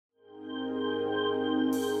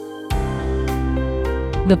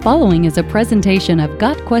The following is a presentation of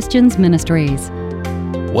Got Questions Ministries.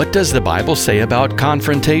 What does the Bible say about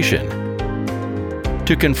confrontation?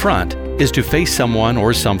 To confront is to face someone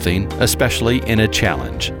or something, especially in a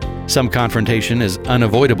challenge. Some confrontation is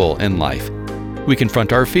unavoidable in life. We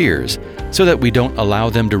confront our fears so that we don't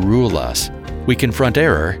allow them to rule us. We confront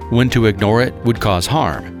error when to ignore it would cause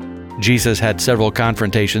harm. Jesus had several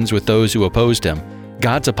confrontations with those who opposed him.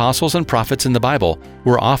 God's apostles and prophets in the Bible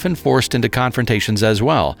were often forced into confrontations as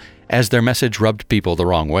well, as their message rubbed people the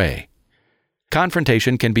wrong way.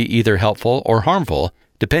 Confrontation can be either helpful or harmful,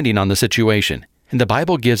 depending on the situation, and the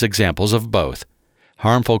Bible gives examples of both.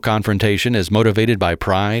 Harmful confrontation is motivated by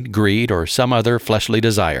pride, greed, or some other fleshly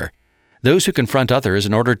desire. Those who confront others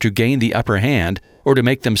in order to gain the upper hand or to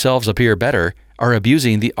make themselves appear better are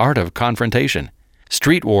abusing the art of confrontation.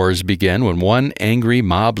 Street wars begin when one angry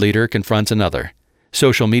mob leader confronts another.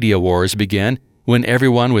 Social media wars begin when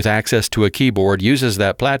everyone with access to a keyboard uses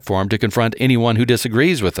that platform to confront anyone who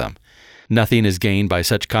disagrees with them. Nothing is gained by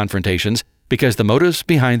such confrontations because the motives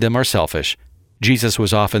behind them are selfish. Jesus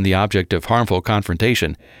was often the object of harmful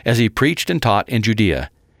confrontation as he preached and taught in Judea.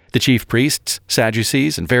 The chief priests,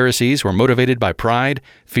 Sadducees, and Pharisees were motivated by pride,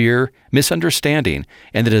 fear, misunderstanding,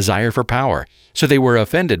 and the desire for power, so they were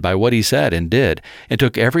offended by what he said and did and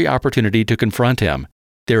took every opportunity to confront him.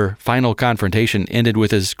 Their final confrontation ended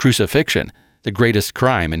with his crucifixion, the greatest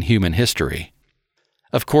crime in human history.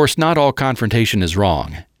 Of course, not all confrontation is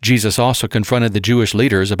wrong. Jesus also confronted the Jewish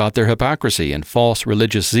leaders about their hypocrisy and false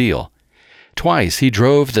religious zeal. Twice he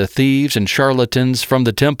drove the thieves and charlatans from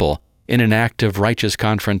the temple in an act of righteous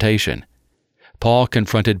confrontation. Paul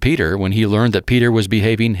confronted Peter when he learned that Peter was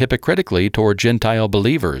behaving hypocritically toward Gentile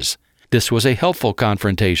believers. This was a helpful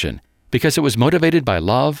confrontation, because it was motivated by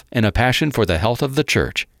love and a passion for the health of the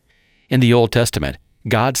church. In the Old Testament,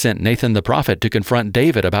 God sent Nathan the prophet to confront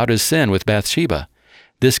David about his sin with Bathsheba.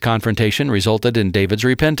 This confrontation resulted in David's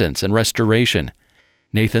repentance and restoration.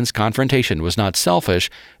 Nathan's confrontation was not selfish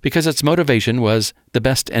because its motivation was the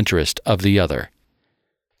best interest of the other.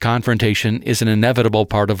 Confrontation is an inevitable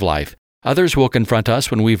part of life. Others will confront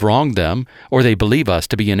us when we've wronged them or they believe us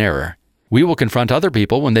to be in error. We will confront other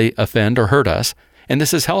people when they offend or hurt us, and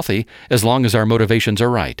this is healthy as long as our motivations are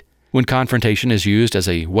right. When confrontation is used as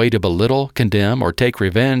a way to belittle, condemn, or take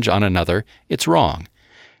revenge on another, it's wrong.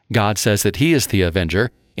 God says that He is the avenger,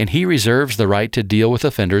 and He reserves the right to deal with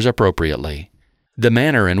offenders appropriately. The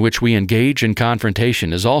manner in which we engage in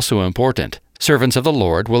confrontation is also important. Servants of the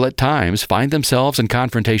Lord will at times find themselves in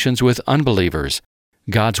confrontations with unbelievers.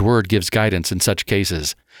 God's Word gives guidance in such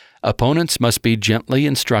cases. Opponents must be gently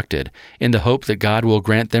instructed in the hope that God will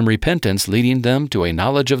grant them repentance, leading them to a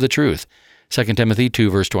knowledge of the truth. 2 Timothy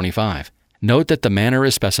 2 verse 25. Note that the manner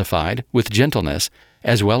is specified with gentleness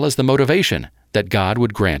as well as the motivation that God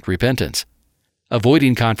would grant repentance.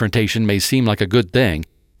 Avoiding confrontation may seem like a good thing,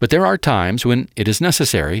 but there are times when it is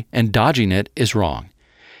necessary and dodging it is wrong.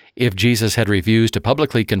 If Jesus had refused to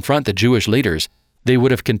publicly confront the Jewish leaders, they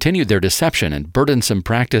would have continued their deception and burdensome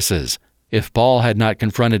practices. If Paul had not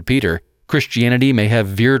confronted Peter, Christianity may have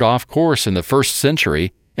veered off course in the first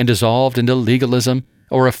century and dissolved into legalism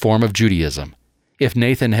or a form of Judaism. If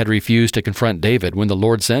Nathan had refused to confront David when the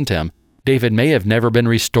Lord sent him, David may have never been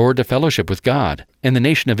restored to fellowship with God, and the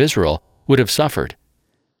nation of Israel would have suffered.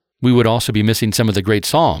 We would also be missing some of the great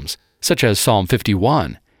Psalms, such as Psalm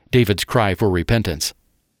 51, David's cry for repentance.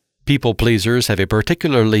 People-pleasers have a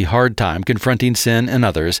particularly hard time confronting sin in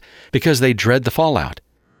others because they dread the fallout.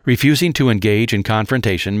 Refusing to engage in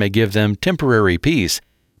confrontation may give them temporary peace,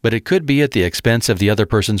 but it could be at the expense of the other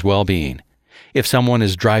person's well-being. If someone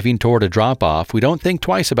is driving toward a drop-off, we don't think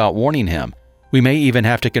twice about warning him. We may even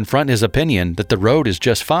have to confront his opinion that the road is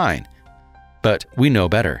just fine. But we know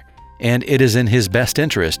better, and it is in his best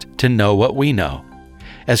interest to know what we know.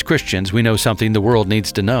 As Christians, we know something the world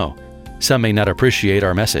needs to know. Some may not appreciate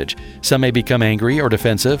our message. Some may become angry or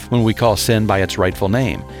defensive when we call sin by its rightful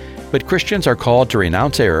name. But Christians are called to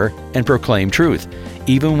renounce error and proclaim truth,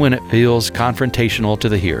 even when it feels confrontational to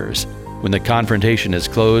the hearers. When the confrontation is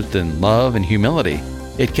clothed in love and humility,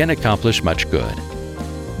 it can accomplish much good.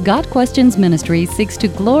 Got Questions Ministry seeks to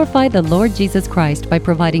glorify the Lord Jesus Christ by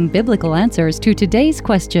providing biblical answers to today's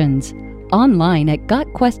questions. Online at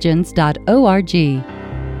gotquestions.org.